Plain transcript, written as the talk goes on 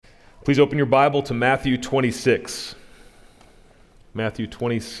Please open your Bible to Matthew 26. Matthew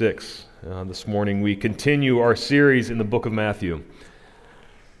 26. This morning we continue our series in the book of Matthew.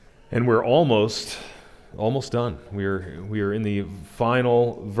 And we're almost done. We are in the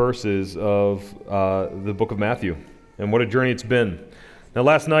final verses of the book of Matthew. And what a journey it's been. Now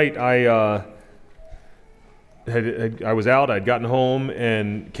last night I was out, I'd gotten home,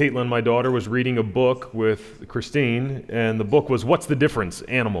 and Caitlin, my daughter, was reading a book with Christine, and the book was What's the Difference?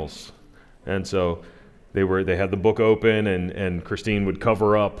 Animals. And so they had the book open, and Christine would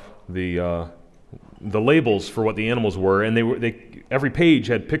cover up the labels for what the animals were, and every page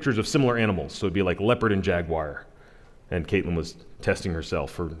had pictures of similar animals. So it'd be like leopard and jaguar. And Caitlin was testing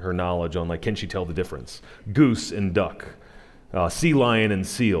herself for her knowledge on, can she tell the difference? Goose and duck, sea lion and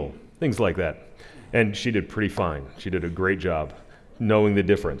seal, things like that. And she did pretty fine. She did a great job knowing the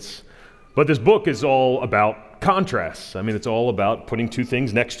difference. But this book is all about contrasts. It's all about putting two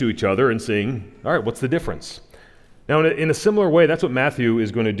things next to each other and saying, all right, what's the difference? Now, in a similar way, that's what Matthew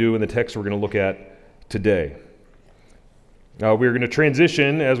is going to do in the text we're going to look at today. We're going to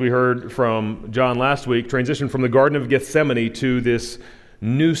transition, as we heard from John last week, transition from the Garden of Gethsemane to this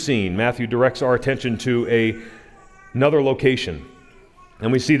new scene. Matthew directs our attention to another location. And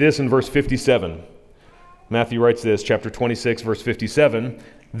we see this in verse 57. Matthew writes this, chapter 26, verse 57.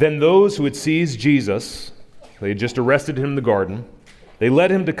 Then those who had seized Jesus, they had just arrested him in the garden, they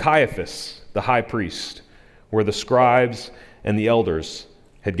led him to Caiaphas, the high priest, where the scribes and the elders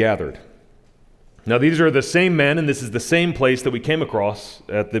had gathered. Now these are the same men, and this is the same place that we came across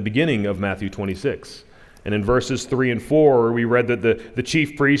at the beginning of Matthew 26. And in verses 3 and 4, we read that the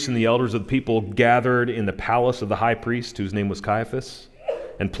chief priests and the elders of the people gathered in the palace of the high priest, whose name was Caiaphas,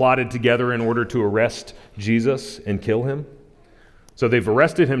 and plotted together in order to arrest Jesus and kill him. So they've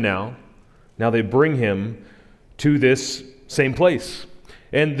arrested him now. Now they bring him to this same place.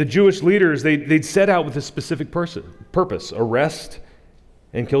 And the Jewish leaders, they'd set out with a specific purpose, arrest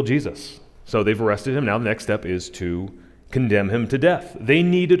and kill Jesus. So they've arrested him. Now the next step is to condemn him to death. They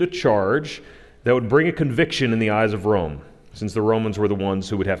needed a charge that would bring a conviction in the eyes of Rome, since the Romans were the ones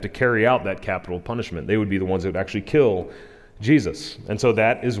who would have to carry out that capital punishment. They would be the ones that would actually kill Jesus. And so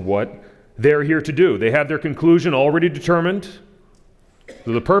that is what they're here to do. They have their conclusion already determined.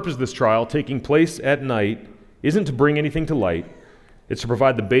 So the purpose of this trial, taking place at night, isn't to bring anything to light. It's to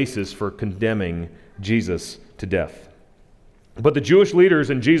provide the basis for condemning Jesus to death. But the Jewish leaders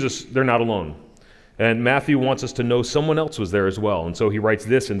and Jesus, they're not alone. And Matthew wants us to know someone else was there as well. And so he writes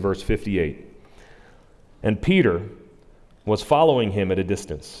this in verse 58. And Peter was following him at a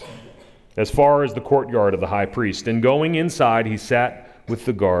distance, as far as the courtyard of the high priest. And going inside, he sat with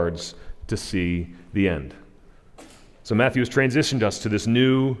the guards to see the end. So Matthew has transitioned us to this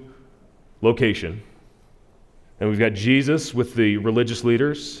new location. And we've got Jesus with the religious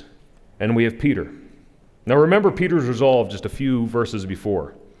leaders, and we have Peter. Now remember Peter's resolve just a few verses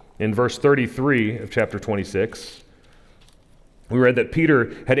before. In verse 33 of chapter 26, we read that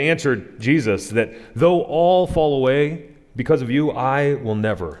Peter had answered Jesus that though all fall away because of you, I will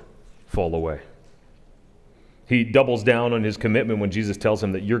never fall away. He doubles down on his commitment when Jesus tells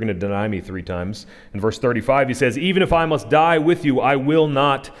him that you're going to deny me 3 times. In verse 35, he says, even if I must die with you, I will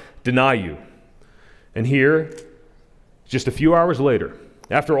not deny you. And here, just a few hours later,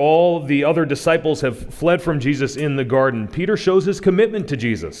 after all the other disciples have fled from Jesus in the garden, Peter shows his commitment to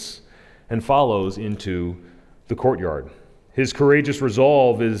Jesus and follows into the courtyard. His courageous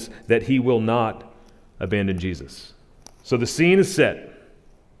resolve is that he will not abandon Jesus. So the scene is set.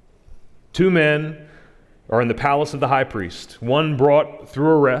 2 men are in the palace of the high priest. One brought through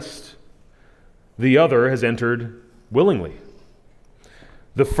arrest. The other has entered willingly.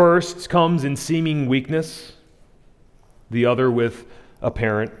 The first comes in seeming weakness. The other with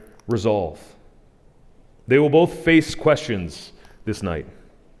apparent resolve. They will both face questions this night.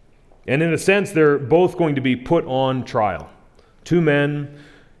 And in a sense, they're both going to be put on trial. 2 men,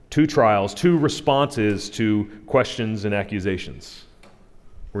 2 trials, 2 responses to questions and accusations.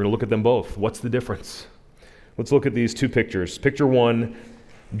 We're going to look at them both. What's the difference? Let's look at these 2 pictures. Picture 1,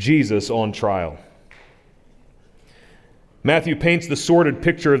 Jesus on trial. Matthew paints the sordid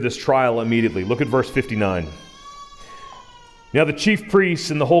picture of this trial immediately. Look at verse 59. Now the chief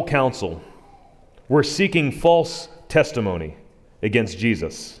priests and the whole council were seeking false testimony against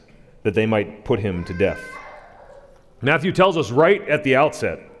Jesus, that they might put him to death. Matthew tells us right at the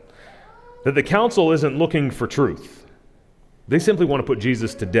outset that the council isn't looking for truth. They simply want to put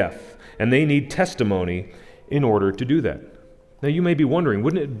Jesus to death, and they need testimony in order to do that. Now you may be wondering,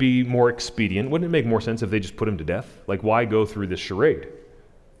 wouldn't it be more expedient, wouldn't it make more sense if they just put him to death? Why go through this charade?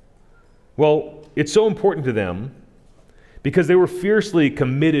 Well, it's so important to them because they were fiercely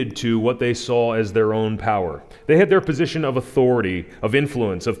committed to what they saw as their own power. They had their position of authority, of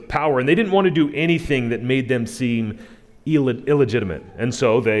influence, of power, and they didn't want to do anything that made them seem illegitimate. And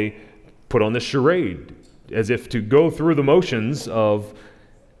so they put on this charade, as if to go through the motions of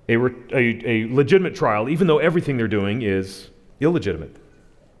a legitimate trial, even though everything they're doing is illegitimate.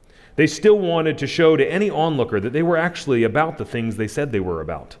 They still wanted to show to any onlooker that they were actually about the things they said they were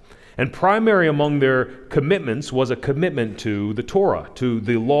about. And primary among their commitments was a commitment to the Torah, to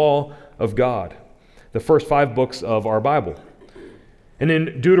the law of God, the first 5 books of our Bible. And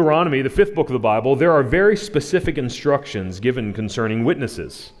in Deuteronomy, the 5th book of the Bible, there are very specific instructions given concerning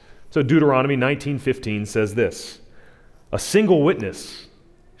witnesses. So Deuteronomy 19:15 says this: "A single witness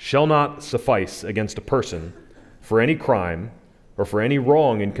shall not suffice against a person for any crime or for any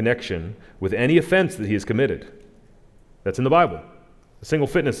wrong in connection with any offense that he has committed." That's in the Bible. A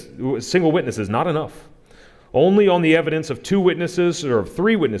single witness is not enough. Only on the evidence of 2 witnesses or of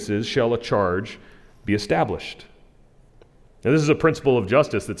 3 witnesses shall a charge be established. Now, this is a principle of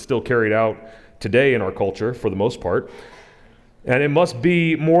justice that's still carried out today in our culture for the most part. And it must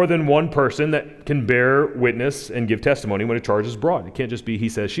be more than one person that can bear witness and give testimony when a charge is brought. It can't just be he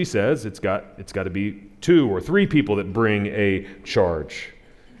says, she says. It's got to be 2 or 3 people that bring a charge.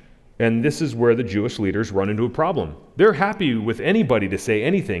 And this is where the Jewish leaders run into a problem. They're happy with anybody to say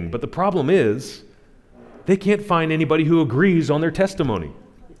anything, but the problem is they can't find anybody who agrees on their testimony.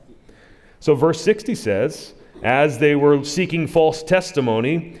 So verse 60 says, as they were seeking false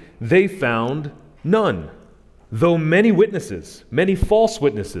testimony, they found none, though many witnesses, many false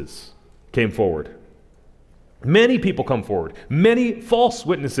witnesses came forward. Many people come forward. Many false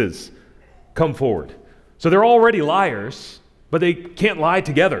witnesses come forward. So they're already liars, but they can't lie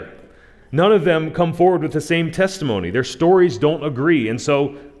together. None of them come forward with the same testimony. Their stories don't agree, and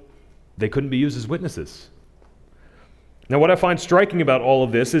so they couldn't be used as witnesses. Now, what I find striking about all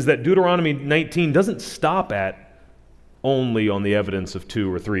of this is that Deuteronomy 19 doesn't stop at only on the evidence of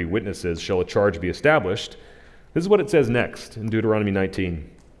 2 or 3 witnesses shall a charge be established. This is what it says next in Deuteronomy 19.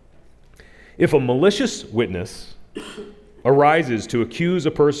 If a malicious witness arises to accuse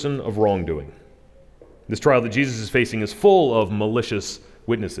a person of wrongdoing. This trial that Jesus is facing is full of malicious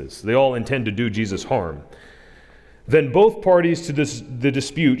witnesses. They all intend to do Jesus harm. Then both parties to the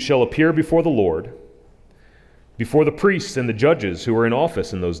dispute shall appear before the Lord, before the priests and the judges who are in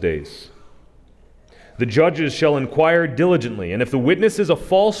office in those days. The judges shall inquire diligently, and if the witness is a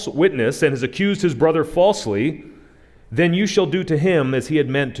false witness and has accused his brother falsely, then you shall do to him as he had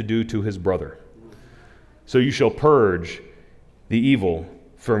meant to do to his brother. So you shall purge the evil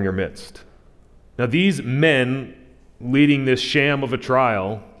from your midst. Now these men leading this sham of a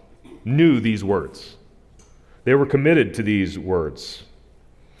trial knew these words. They were committed to these words.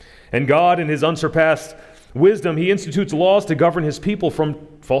 And God, in his unsurpassed wisdom, he institutes laws to govern his people from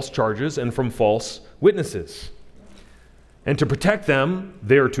false charges and from false witnesses. And to protect them,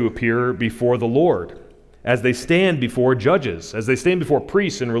 they are to appear before the Lord as they stand before judges, as they stand before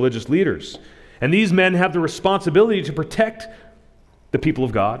priests and religious leaders. And these men have the responsibility to protect the people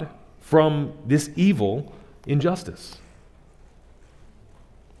of God from this evil injustice.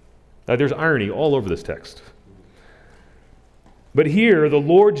 Now, there's irony all over this text. But here, the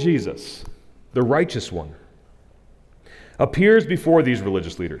Lord Jesus, the righteous one, appears before these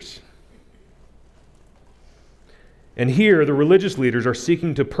religious leaders. And here, the religious leaders are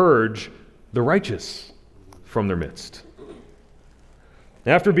seeking to purge the righteous from their midst.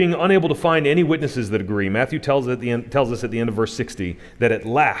 After being unable to find any witnesses that agree, Matthew tells us at the end of verse 60 that at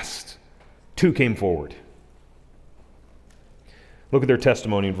last 2 came forward. Look at their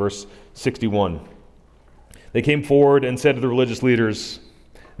testimony in verse 61. They came forward and said to the religious leaders,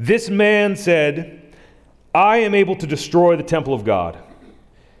 "This man said, I am able to destroy the temple of God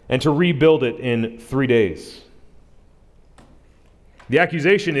and to rebuild it in 3 days." The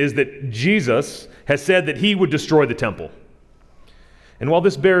accusation is that Jesus has said that he would destroy the temple. And while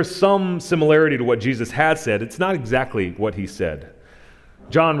this bears some similarity to what Jesus had said, it's not exactly what he said.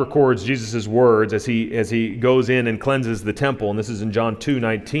 John records Jesus' words as he goes in and cleanses the temple, and this is in John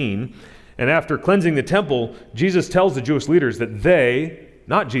 2:19. And after cleansing the temple, Jesus tells the Jewish leaders that they,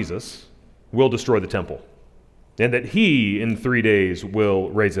 not Jesus, will destroy the temple, and that he, in 3 days, will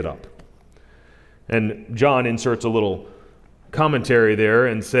raise it up. And John inserts a little commentary there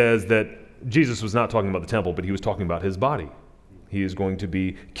and says that Jesus was not talking about the temple, but he was talking about his body. He is going to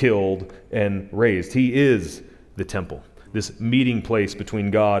be killed and raised. He is the temple, this meeting place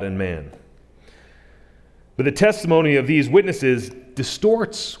between God and man. But the testimony of these witnesses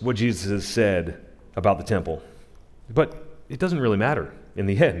distorts what Jesus has said about the temple. But it doesn't really matter in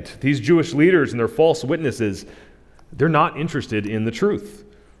the end. These Jewish leaders and their false witnesses, they're not interested in the truth.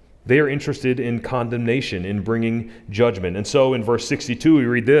 They are interested in condemnation, in bringing judgment. And so in verse 62, we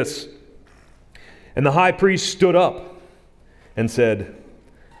read this, "And the high priest stood up and said,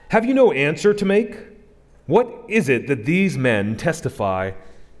 'Have you no answer to make? What is it that these men testify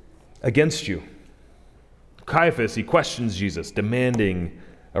against you?'" Caiaphas, he questions Jesus, demanding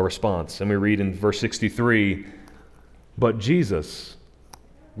a response. And we read in verse 63, "But Jesus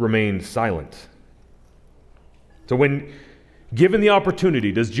remained silent." So when given the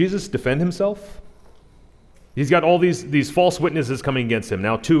opportunity, does Jesus defend himself? He's got all these false witnesses coming against him.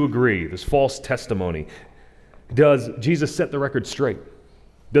 Now two agree. There's false testimony. Does Jesus set the record straight?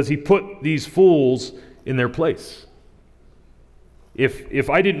 Does he put these fools in their place? If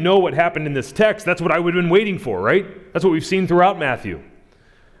I didn't know what happened in this text, that's what I would have been waiting for, right? That's what we've seen throughout Matthew.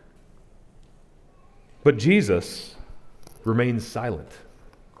 But Jesus remains silent.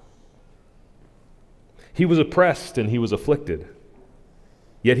 He was oppressed and he was afflicted,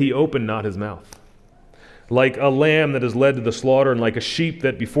 yet he opened not his mouth. Like a lamb that is led to the slaughter, and like a sheep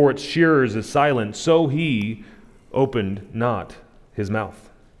that before its shearers is silent, so he opened not his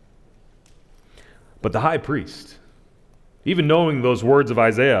mouth. But the high priest, even knowing those words of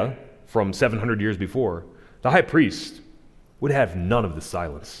Isaiah from 700 years before, the high priest would have none of the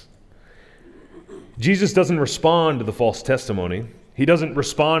silence. Jesus doesn't respond to the false testimony. He doesn't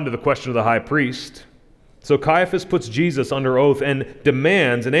respond to the question of the high priest. So Caiaphas puts Jesus under oath and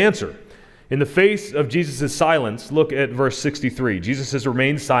demands an answer. In the face of Jesus' silence, look at verse 63. Jesus has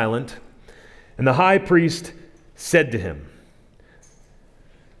remained silent, and the high priest said to him,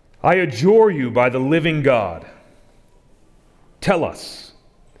 "I adjure you by the living God, tell us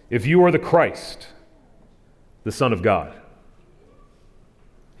if you are the Christ, the Son of God."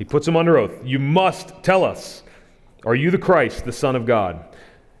 He puts him under oath. You must tell us, are you the Christ, the Son of God?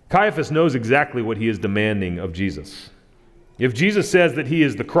 Caiaphas knows exactly what he is demanding of Jesus. If Jesus says that he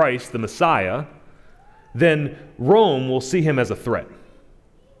is the Christ, the Messiah, then Rome will see him as a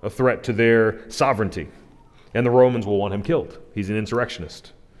threat to their sovereignty, and the Romans will want him killed. He's an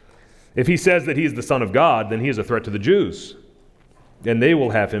insurrectionist. If he says that he is the Son of God, then he is a threat to the Jews, and they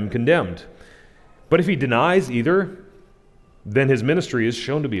will have him condemned. But if he denies either, then his ministry is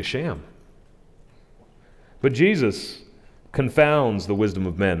shown to be a sham. But Jesus confounds the wisdom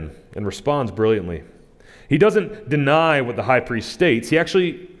of men and responds brilliantly. He doesn't deny what the high priest states. He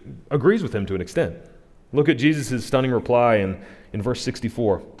actually agrees with him to an extent. Look at Jesus' stunning reply in verse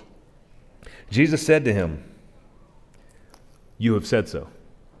 64. Jesus said to him, "You have said so."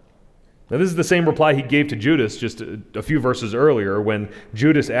 Now this is the same reply he gave to Judas just a few verses earlier when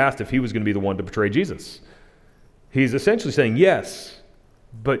Judas asked if he was going to be the one to betray Jesus. He's essentially saying, yes,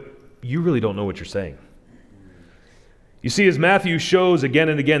 but you really don't know what you're saying. You see, as Matthew shows again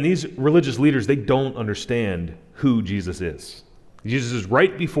and again, these religious leaders, they don't understand who Jesus is. Jesus is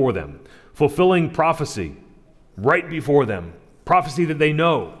right before them, fulfilling prophecy right before them, prophecy that they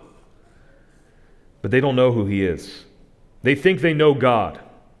know, but they don't know who he is. They think they know God,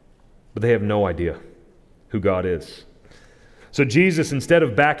 but they have no idea who God is. So Jesus, instead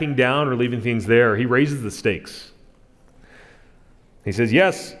of backing down or leaving things there, he raises the stakes. He says,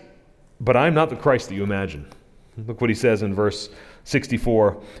 yes, but I'm not the Christ that you imagine. Look what he says in verse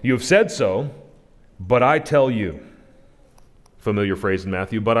 64. You have said so, but I tell you. Familiar phrase in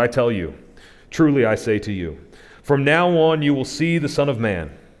Matthew, but I tell you. Truly I say to you, from now on you will see the Son of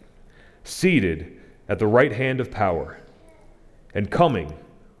Man seated at the right hand of power and coming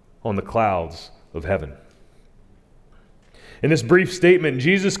on the clouds of heaven. In this brief statement,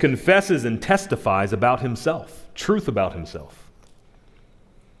 Jesus confesses and testifies about himself, truth about himself.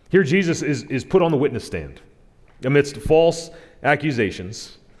 Here Jesus is put on the witness stand amidst false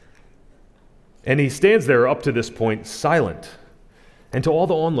accusations, and he stands there up to this point silent. And to all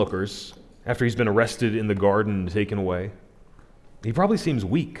the onlookers, after he's been arrested in the garden and taken away, he probably seems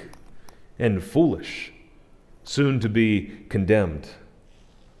weak and foolish, soon to be condemned.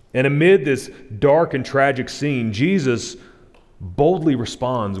 And amid this dark and tragic scene, Jesus boldly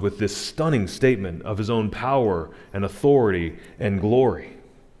responds with this stunning statement of his own power and authority and glory.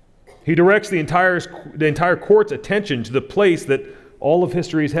 He directs the entire court's attention to the place that all of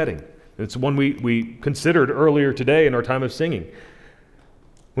history is heading. It's one we considered earlier today in our time of singing,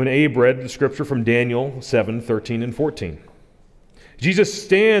 when Abe read the scripture from Daniel 7:13 and 14. Jesus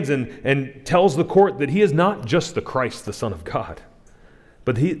stands and tells the court that he is not just the Christ, the Son of God,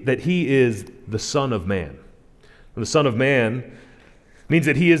 but that he is the Son of Man. And the Son of Man means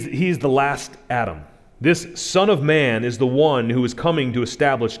that he is the last Adam. This Son of Man is the one who is coming to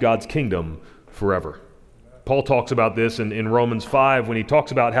establish God's kingdom forever. Paul talks about this in Romans 5 when he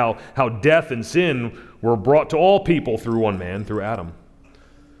talks about how death and sin were brought to all people through one man, through Adam.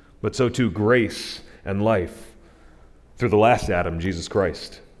 But so too grace and life through the last Adam, Jesus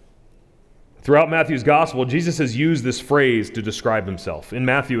Christ. Throughout Matthew's gospel, Jesus has used this phrase to describe himself. In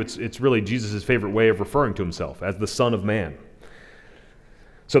Matthew, it's really Jesus' favorite way of referring to himself, as the Son of Man.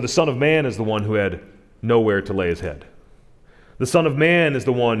 So the Son of Man is the one who had nowhere to lay his head. The Son of Man is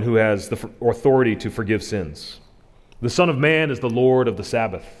the one who has the authority to forgive sins. The Son of Man is the Lord of the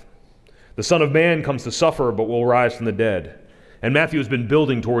Sabbath. The Son of Man comes to suffer but will rise from the dead. And Matthew has been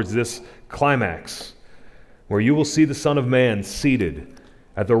building towards this climax where you will see the Son of Man seated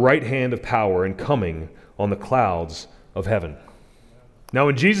at the right hand of power and coming on the clouds of heaven. Now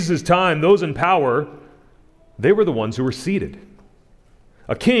in Jesus' time, those in power, they were the ones who were seated.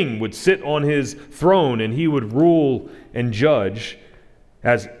 A king would sit on his throne and he would rule and judge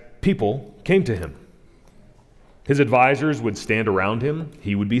as people came to him. His advisors would stand around him.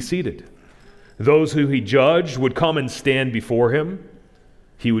 He would be seated. Those who he judged would come and stand before him.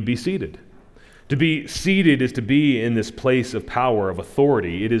 He would be seated. To be seated is to be in this place of power, of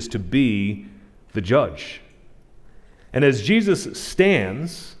authority. It is to be the judge. And as Jesus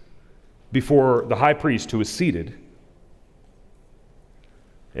stands before the high priest who is seated,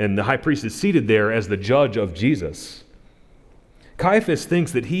 and the high priest is seated there as the judge of Jesus, Caiaphas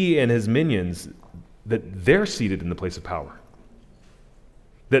thinks that he and his minions, that they're seated in the place of power,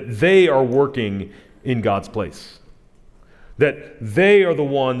 that they are working in God's place, that they are the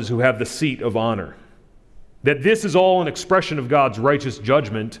ones who have the seat of honor, that this is all an expression of God's righteous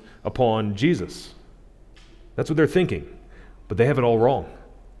judgment upon Jesus. That's what they're thinking, but they have it all wrong.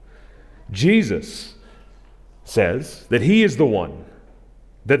 Jesus says that he is the one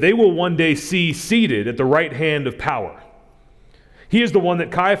that they will one day see seated at the right hand of power. He is the one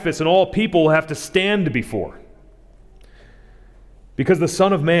that Caiaphas and all people have to stand before, because the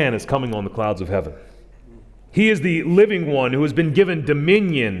Son of Man is coming on the clouds of heaven. He is the living one who has been given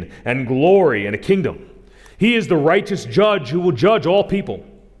dominion and glory and a kingdom. He is the righteous judge who will judge all people.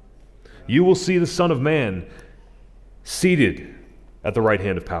 You will see the Son of Man seated at the right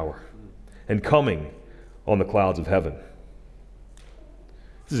hand of power and coming on the clouds of heaven.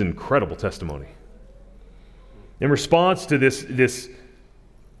 This is an incredible testimony. In response to this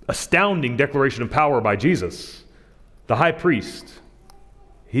astounding declaration of power by Jesus, the high priest,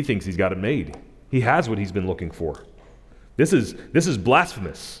 he thinks he's got it made. He has what he's been looking for. This is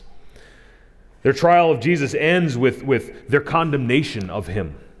blasphemous. Their trial of Jesus ends with their condemnation of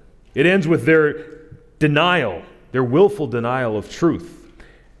him. It ends with their denial, their willful denial of truth.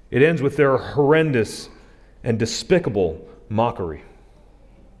 It ends with their horrendous and despicable mockery.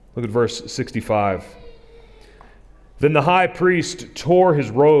 Look at verse 65. Then the high priest tore his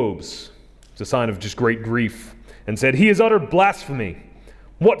robes, it's a sign of just great grief, and said, "He has uttered blasphemy.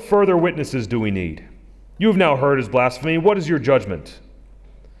 What further witnesses do we need? You have now heard his blasphemy. What is your judgment?"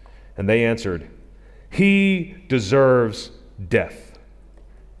 And they answered, "He deserves death."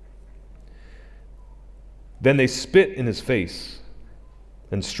 Then they spit in his face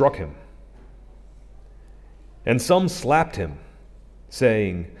and struck him. And some slapped him,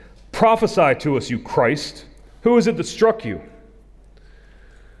 saying, "Prophesy to us, you Christ. Who is it that struck you?"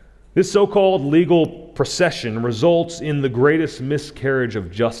 This so-called legal procession results in the greatest miscarriage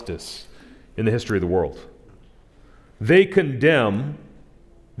of justice in the history of the world. They condemn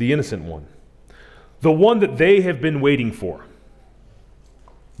the innocent one, the one that they have been waiting for,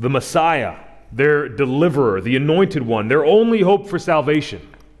 the Messiah, their deliverer, the anointed one, their only hope for salvation.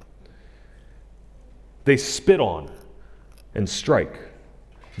 They spit on and strike.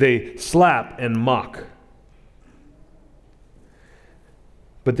 They slap and mock.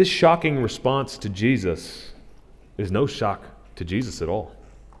 But this shocking response to Jesus is no shock to Jesus at all.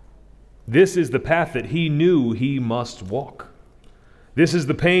 This is the path that he knew he must walk. This is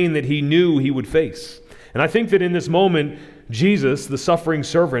the pain that he knew he would face. And I think that in this moment, Jesus, the suffering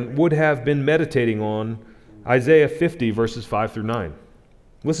servant, would have been meditating on Isaiah 50, verses 5 through 9.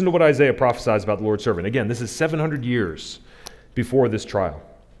 Listen to what Isaiah prophesies about the Lord's servant. Again, this is 700 years before this trial.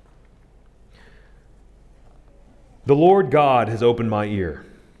 "The Lord God has opened my ear,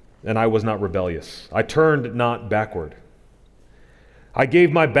 and I was not rebellious. I turned not backward. I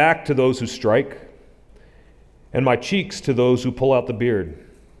gave my back to those who strike, and my cheeks to those who pull out the beard.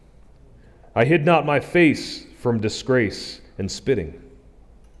 I hid not my face from disgrace and spitting.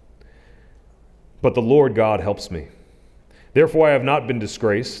 But the Lord God helps me. Therefore I have not been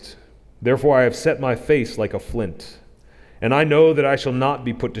disgraced. Therefore I have set my face like a flint, and I know that I shall not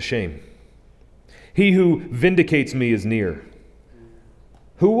be put to shame. He who vindicates me is near.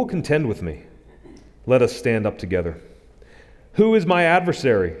 Who will contend with me? Let us stand up together. Who is my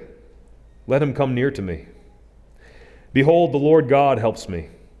adversary? Let him come near to me. Behold, the Lord God helps me.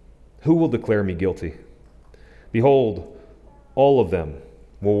 Who will declare me guilty? Behold, all of them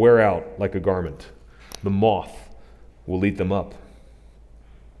will wear out like a garment. The moth will eat them up.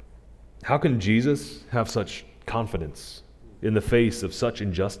 How can Jesus have such confidence in the face of such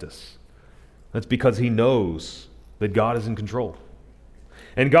injustice? That's because he knows that God is in control.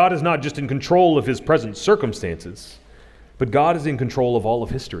 And God is not just in control of his present circumstances, but God is in control of all of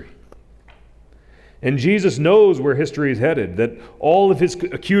history. And Jesus knows where history is headed, that all of his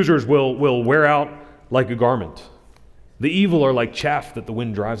accusers will wear out like a garment. The evil are like chaff that the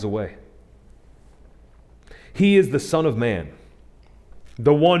wind drives away. He is the Son of Man,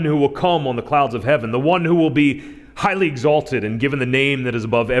 the one who will come on the clouds of heaven, the one who will be highly exalted and given the name that is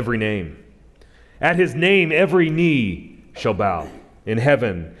above every name. At his name every knee shall bow, in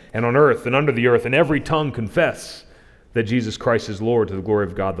heaven and on earth and under the earth, and every tongue confess that Jesus Christ is Lord, to the glory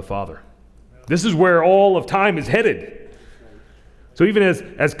of God the Father. This is where all of time is headed. So even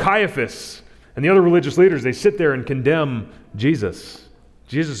as Caiaphas and the other religious leaders, they sit there and condemn Jesus,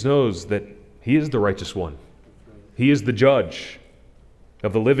 Jesus knows that he is the righteous one. He is the judge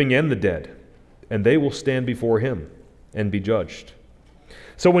of the living and the dead, and they will stand before him and be judged.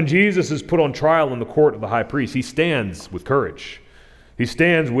 So when Jesus is put on trial in the court of the high priest, he stands with courage. He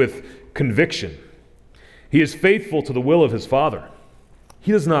stands with conviction. He is faithful to the will of his Father.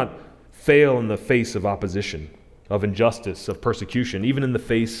 He does not fail in the face of opposition, of injustice, of persecution, even in the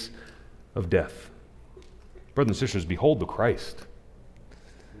face of death. Brothers and sisters, behold the Christ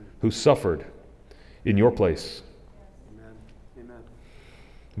who suffered in your place. Amen.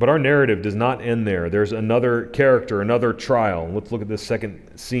 But our narrative does not end there. There's another character, another trial. Let's look at this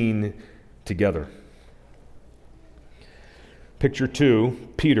second scene together. Picture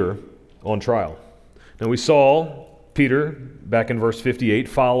 2, Peter on trial. Now we saw Peter, back in verse 58,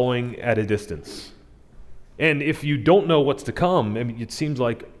 following at a distance. And if you don't know what's to come, I mean, it seems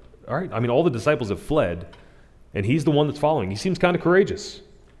like, all right, I mean, all the disciples have fled, and he's the one that's following. He seems kind of courageous.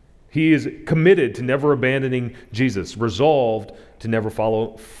 He is committed to never abandoning Jesus, resolved to never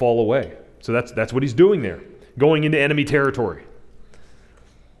fall away. So that's what he's doing there, going into enemy territory.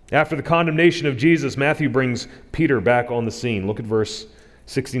 After the condemnation of Jesus, Matthew brings Peter back on the scene. Look at verse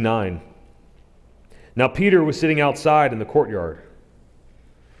 69. Now Peter was sitting outside in the courtyard,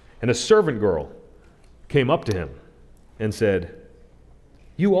 and a servant girl came up to him and said,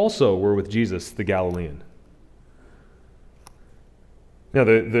 "You also were with Jesus the Galilean." Now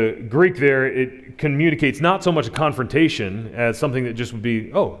the Greek there, it communicates not so much a confrontation as something that just would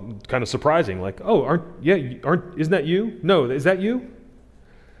be, kind of surprising, like, isn't that you? No, is that you?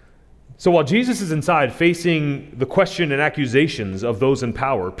 So while Jesus is inside facing the question and accusations of those in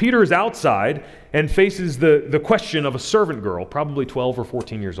power, Peter is outside and faces the question of a servant girl, probably 12 or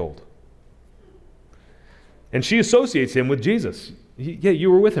 14 years old. And she associates him with Jesus. Yeah, you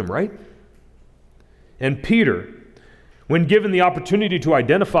were with him, right? And Peter, when given the opportunity to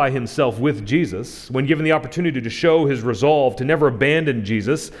identify himself with Jesus, when given the opportunity to show his resolve to never abandon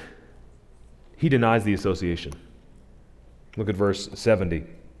Jesus, he denies the association. Look at verse 70.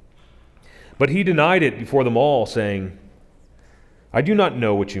 But he denied it before them all, saying, "I do not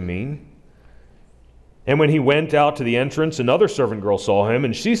know what you mean." And when he went out to the entrance, another servant girl saw him,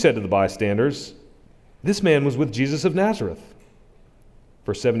 and she said to the bystanders, "This man was with Jesus of Nazareth."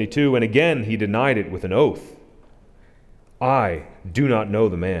 Verse 72, and again he denied it with an oath, "I do not know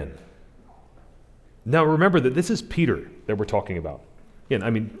the man." Now remember that this is Peter that we're talking about. Again, I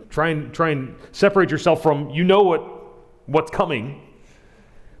mean, try and separate yourself from, what's coming.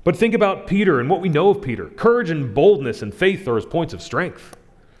 But think about Peter and what we know of Peter. Courage and boldness and faith are his points of strength.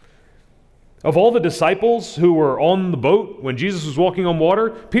 Of all the disciples who were on the boat when Jesus was walking on water,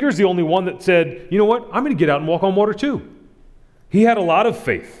 Peter's the only one that said, "You know what? I'm going to get out and walk on water too." He had a lot of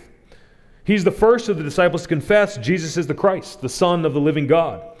faith. He's the first of the disciples to confess Jesus is the Christ, the Son of the living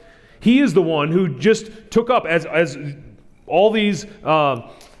God. He is the one who just took up, as all these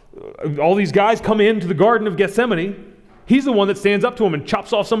guys come into the Garden of Gethsemane, he's the one that stands up to him and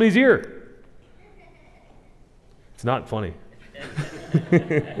chops off somebody's ear. It's not funny.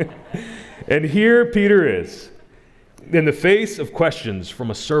 And here Peter is, in the face of questions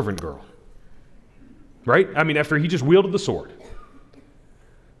from a servant girl. Right? I mean, after he just wielded the sword.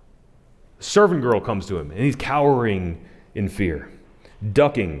 A servant girl comes to him, and he's cowering in fear,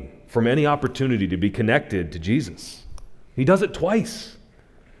 ducking from any opportunity to be connected to Jesus. He does it twice.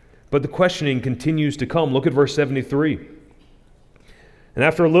 But the questioning continues to come. Look at verse 73. And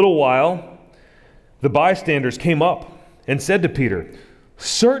after a little while, the bystanders came up and said to Peter,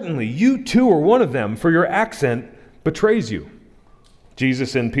 "Certainly you too are one of them, for your accent betrays you."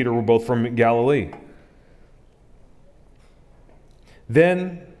 Jesus and Peter were both from Galilee.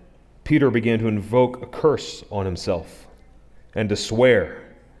 Then Peter began to invoke a curse on himself and to swear,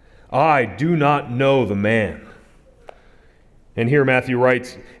 "I do not know the man." And here Matthew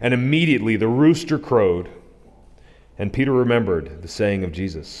writes, "And immediately the rooster crowed, and Peter remembered the saying of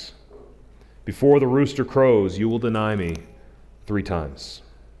Jesus, 'Before the rooster crows, you will deny me 3 times.'"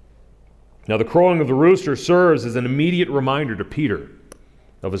 Now the crowing of the rooster serves as an immediate reminder to Peter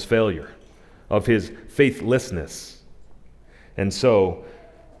of his failure, of his faithlessness. And so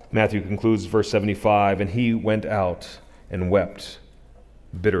Matthew concludes verse 75, "And he went out and wept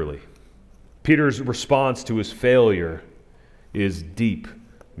bitterly." Peter's response to his failure is deep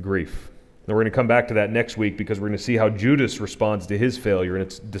grief. And we're going to come back to that next week because we're going to see how Judas responds to his failure, and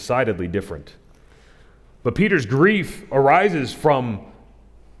it's decidedly different. But Peter's grief arises from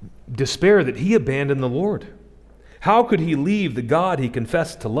despair that he abandoned the Lord. How could he leave the God he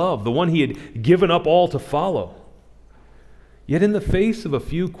confessed to love, the one he had given up all to follow? Yet in the face of a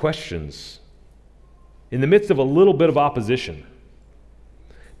few questions, in the midst of a little bit of opposition,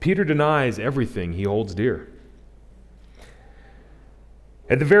 Peter denies everything he holds dear.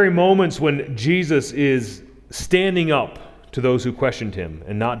 At the very moments when Jesus is standing up to those who questioned him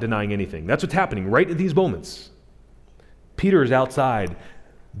and not denying anything, that's what's happening right at these moments. Peter is outside,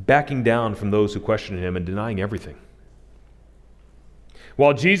 backing down from those who questioned him and denying everything.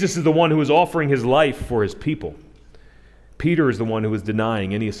 While Jesus is the one who is offering his life for his people, Peter is the one who is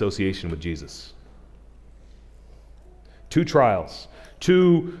denying any association with Jesus. 2 trials,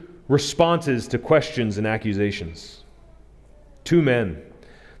 2 responses to questions and accusations. 2 men.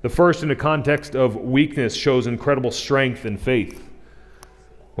 The first, in a context of weakness, shows incredible strength and faith,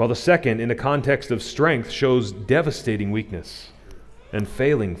 while the second, in a context of strength, shows devastating weakness and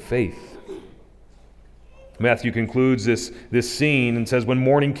failing faith. Matthew concludes this scene and says, "When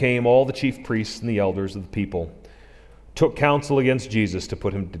morning came, all the chief priests and the elders of the people took counsel against Jesus to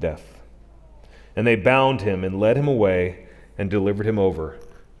put him to death. And they bound him and led him away and delivered him over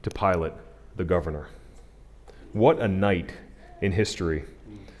to Pilate, the governor." What a night in history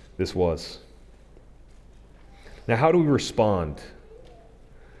this was. Now, how do we respond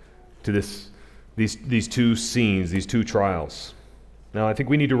to these 2 scenes, these 2 trials? Now, I think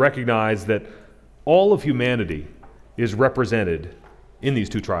we need to recognize that all of humanity is represented in these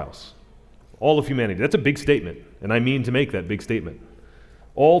 2 trials. All of humanity. That's a big statement, and I mean to make that big statement.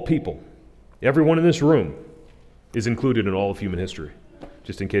 All people, everyone in this room, is included in all of human history,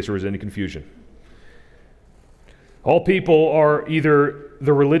 just in case there was any confusion. All people are either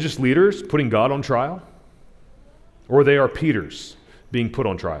the religious leaders putting God on trial, or they are Peter's being put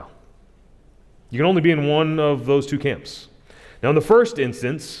on trial. You can only be in one of those 2 camps. Now, in the first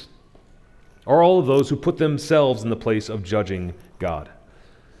instance, are all of those who put themselves in the place of judging God.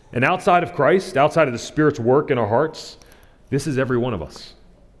 And outside of Christ, outside of the Spirit's work in our hearts, this is every one of us.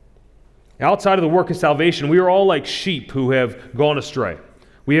 Outside of the work of salvation, we are all like sheep who have gone astray.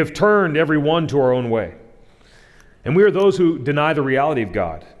 We have turned every one to our own way. And we are those who deny the reality of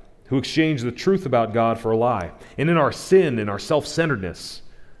God, who exchange the truth about God for a lie. And in our sin, in our self-centeredness,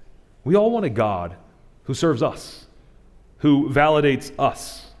 we all want a God who serves us, who validates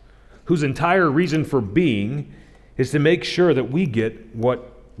us, whose entire reason for being is to make sure that we get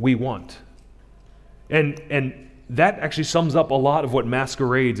what we want. And that actually sums up a lot of what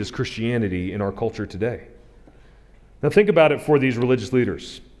masquerades as Christianity in our culture today. Now think about it for these religious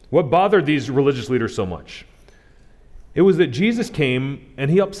leaders. What bothered these religious leaders so much? It was that Jesus came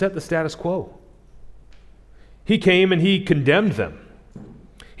and he upset the status quo. He came and he condemned them.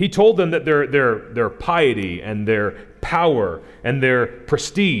 He told them that their piety and their power and their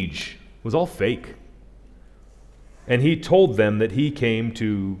prestige was all fake. And he told them that he came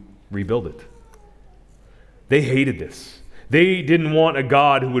to rebuild it. They hated this. They didn't want a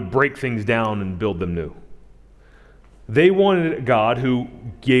God who would break things down and build them new. They wanted a God who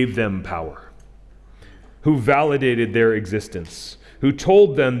gave them power, who validated their existence, who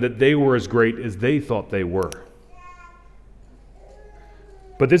told them that they were as great as they thought they were.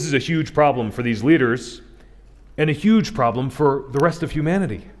 But this is a huge problem for these leaders and a huge problem for the rest of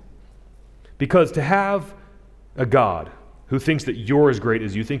humanity. Because to have a God who thinks that you're as great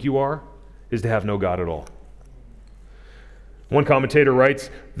as you think you are is to have no God at all. One commentator writes,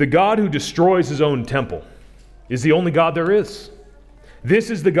 "The God who destroys his own temple is the only God there is. This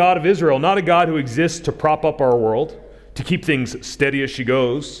is the God of Israel, not a God who exists to prop up our world, to keep things steady as she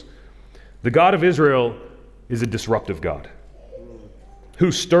goes. The God of Israel is a disruptive God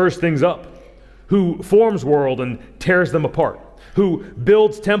who stirs things up, who forms world and tears them apart, who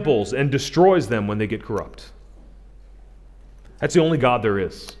builds temples and destroys them when they get corrupt." That's the only God there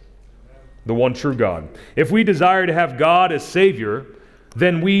is, the one true God. If we desire to have God as Savior,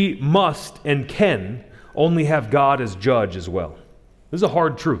 then we must and can only have God as judge as well. This is a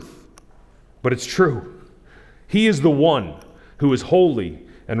hard truth, but it's true. He is the one who is holy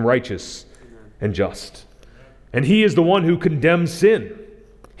and righteous and just. And He is the one who condemns sin.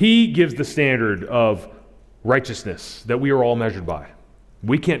 He gives the standard of righteousness that we are all measured by.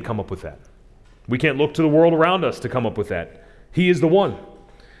 We can't come up with that. We can't look to the world around us to come up with that. He is the one.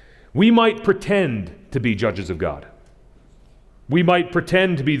 We might pretend to be judges of God. We might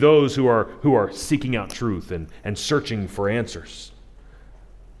pretend to be those who are seeking out truth and searching for answers.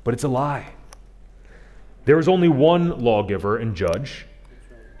 But it's a lie. There is only one lawgiver and judge,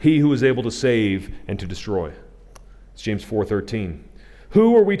 He who is able to save and to destroy. It's James 4:13.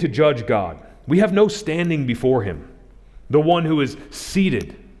 Who are we to judge God? We have no standing before Him, the one who is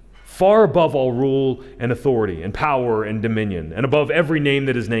seated far above all rule and authority and power and dominion, and above every name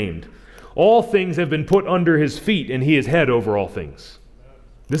that is named. All things have been put under His feet, and He is head over all things.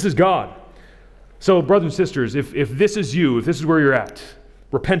 This is God. So, brothers and sisters, if this is you, if this is where you're at,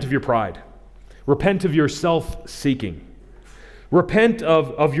 repent of your pride. Repent of your self-seeking. Repent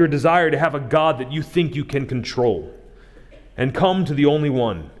of your desire to have a God that you think you can control. And come to the only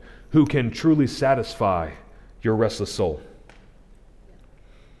one who can truly satisfy your restless soul.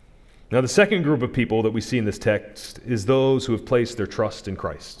 Now, the second group of people that we see in this text is those who have placed their trust in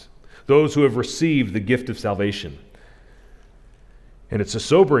Christ, those who have received the gift of salvation. And it's a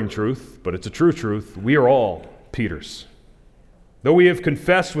sobering truth, but it's a true truth. We are all Peters. Though we have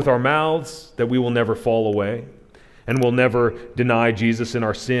confessed with our mouths that we will never fall away, and will never deny Jesus in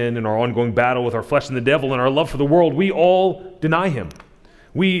our sin, in our ongoing battle with our flesh and the devil, and our love for the world, we all deny Him.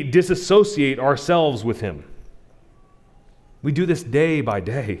 We disassociate ourselves with Him. We do this day by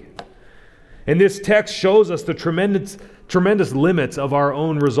day. And this text shows us the tremendous limits of our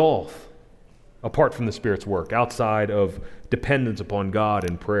own resolve, apart from the Spirit's work, outside of dependence upon God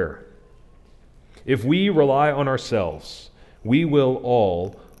in prayer. If we rely on ourselves, we will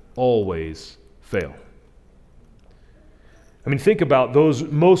all always fail. I mean, think about those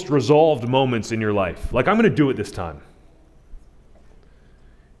most resolved moments in your life. Like, I'm going to do it this time.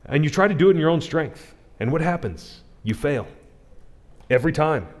 And you try to do it in your own strength. And what happens? You fail. Every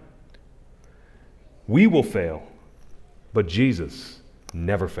time. We will fail, but Jesus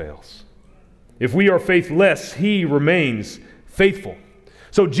never fails. If we are faithless, He remains faithful.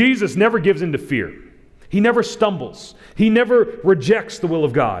 So Jesus never gives in to fear. He never stumbles. He never rejects the will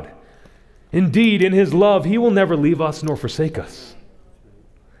of God. Indeed, in His love, He will never leave us nor forsake us.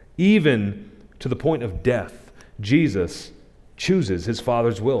 Even to the point of death, Jesus chooses His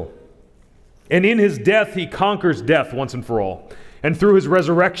Father's will. And in His death, He conquers death once and for all. And through His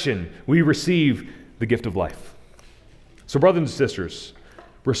resurrection, we receive the gift of life. So, brothers and sisters,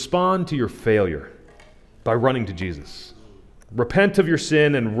 respond to your failure by running to Jesus. Repent of your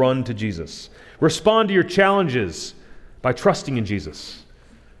sin and run to Jesus. Respond to your challenges by trusting in Jesus.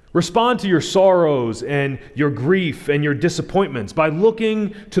 Respond to your sorrows and your grief and your disappointments by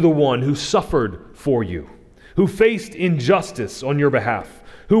looking to the one who suffered for you, who faced injustice on your behalf,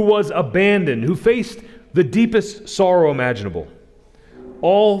 who was abandoned, who faced the deepest sorrow imaginable,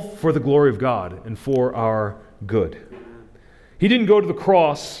 all for the glory of God and for our good. He didn't go to the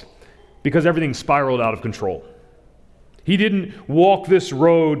cross because everything spiraled out of control. He didn't walk this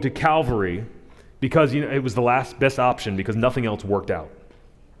road to Calvary because it was the best option because nothing else worked out.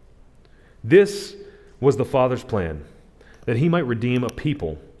 This was the Father's plan, that He might redeem a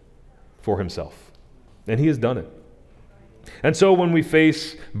people for Himself. And He has done it. And so when we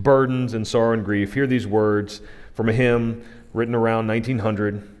face burdens and sorrow and grief, hear these words from a hymn written around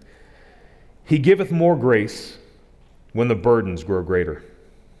 1900. He giveth more grace when the burdens grow greater.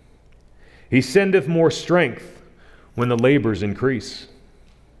 He sendeth more strength when the labors increase.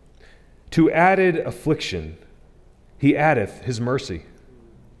 To added affliction, He addeth His mercy.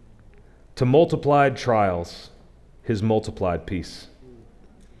 To multiplied trials, His multiplied peace.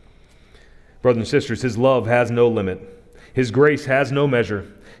 Brothers and sisters, His love has no limit. His grace has no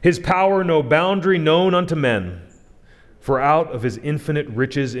measure. His power no boundary known unto men. For out of His infinite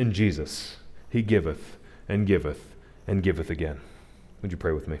riches in Jesus, He giveth and giveth and giveth again. Would you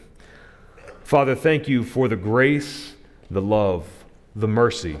pray with me? Father, thank You for the grace, the love, the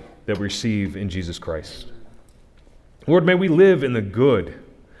mercy that we receive in Jesus Christ. Lord, may we live in the good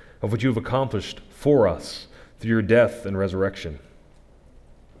of what You have accomplished for us through Your death and resurrection.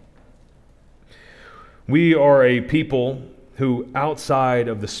 We are a people who, outside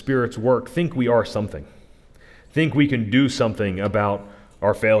of the Spirit's work, think we are something. Think we can do something about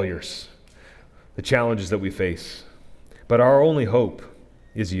our failures, the challenges that we face. but our only hope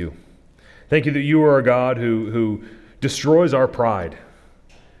is you. Thank you that you are a God who destroys our pride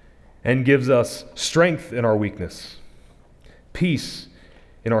and gives us strength in our weakness, peace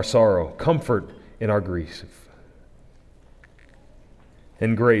in our sorrow, comfort in our grief,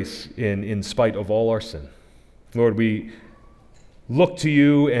 and grace in spite of all our sin. Lord, we look to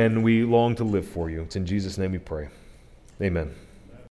you and we long to live for you. It's in Jesus' name we pray. Amen.